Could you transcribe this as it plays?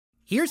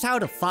Here's how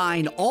to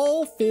find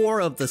all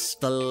 4 of the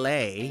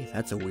Stelae,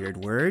 that's a weird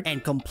word,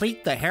 and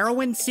complete the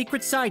Heroine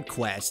secret side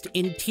quest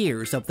in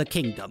Tears of the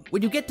Kingdom.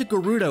 When you get to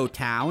Gerudo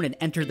Town and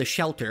enter the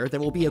shelter, there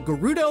will be a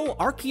Gerudo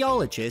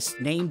archaeologist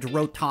named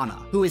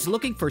Rotana, who is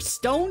looking for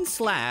stone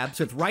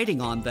slabs with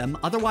writing on them,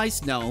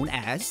 otherwise known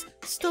as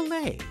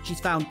Stelae. She's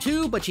found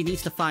 2, but she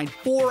needs to find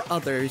 4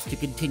 others to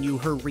continue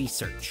her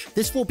research.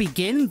 This will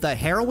begin the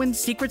Heroine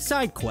secret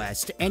side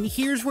quest, and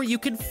here's where you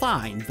can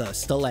find the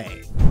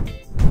Stelae.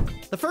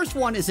 The first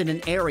one is in an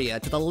area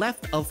to the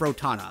left of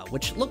Rotana,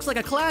 which looks like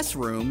a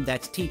classroom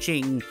that's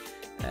teaching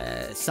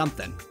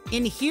something.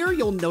 In here,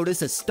 you'll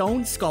notice a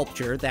stone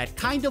sculpture that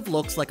kind of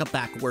looks like a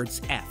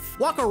backwards F.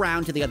 Walk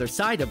around to the other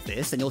side of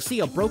this, and you'll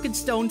see a broken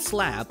stone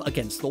slab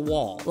against the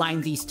wall.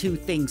 Line these 2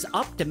 things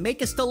up to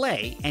make a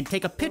Stelae, and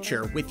take a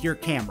picture with your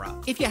camera.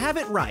 If you have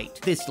it right,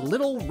 this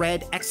little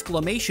red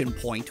exclamation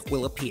point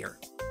will appear.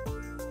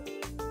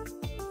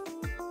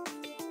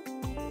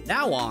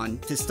 Now on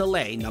to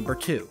Stelae number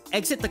 2.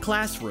 Exit the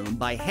classroom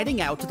by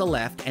heading out to the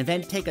left and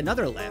then take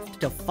another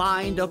left to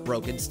find a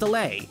broken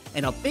Stelae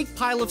and a big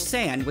pile of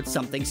sand with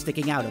something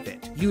sticking out of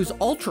it. Use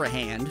Ultra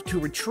Hand to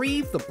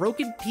retrieve the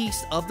broken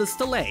piece of the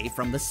Stelae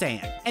from the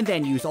sand, and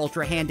then use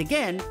Ultra Hand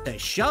again to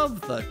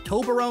shove the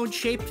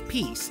Toblerone-shaped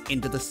piece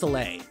into the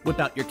Stelae. Whip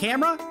out your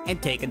camera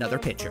and take another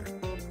picture.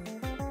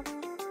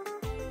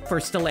 For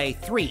Stelae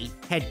 3,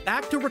 head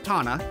back to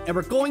Rotana, and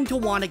we're going to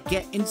want to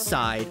get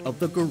inside of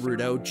the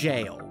Gerudo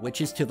jail, which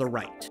is to the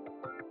right.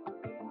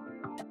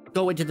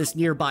 Go into this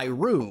nearby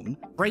room,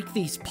 break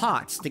these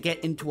pots to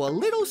get into a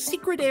little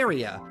secret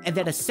area, and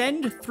then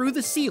ascend through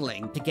the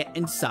ceiling to get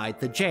inside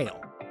the jail.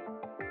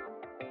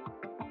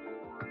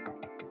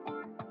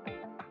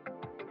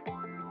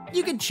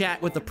 You can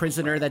chat with the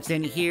prisoner that's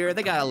in here,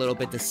 they got a little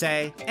bit to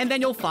say, and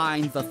then you'll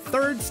find the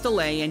 3rd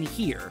Stelae in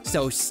here,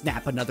 so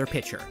snap another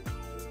picture.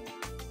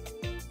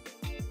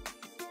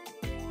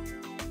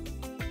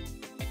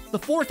 The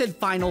 4th and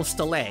final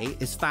Stelae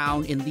is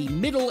found in the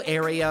middle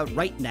area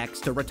right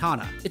next to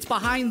Rotana. It's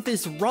behind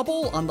this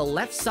rubble on the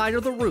left side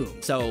of the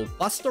room, so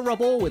bust the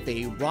rubble with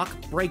a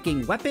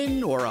rock-breaking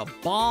weapon or a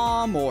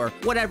bomb or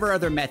whatever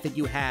other method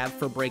you have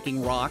for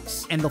breaking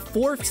rocks, and the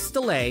 4th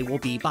Stelae will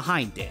be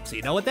behind it. So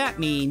you know what that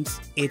means,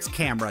 it's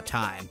camera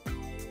time.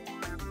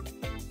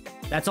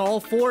 That's all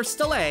 4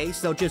 Stelae,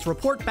 so just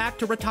report back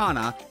to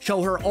Rotana,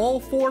 show her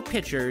all 4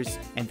 pictures,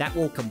 and that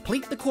will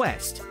complete the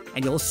quest,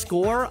 and you'll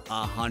score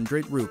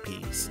 100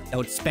 rupees.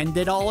 Don't spend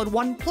it all in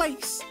one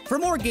place. For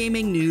more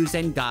gaming news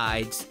and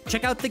guides,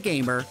 check out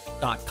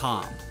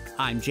thegamer.com.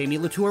 I'm Jamie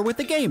Latour with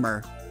The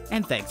Gamer,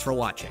 and thanks for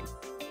watching.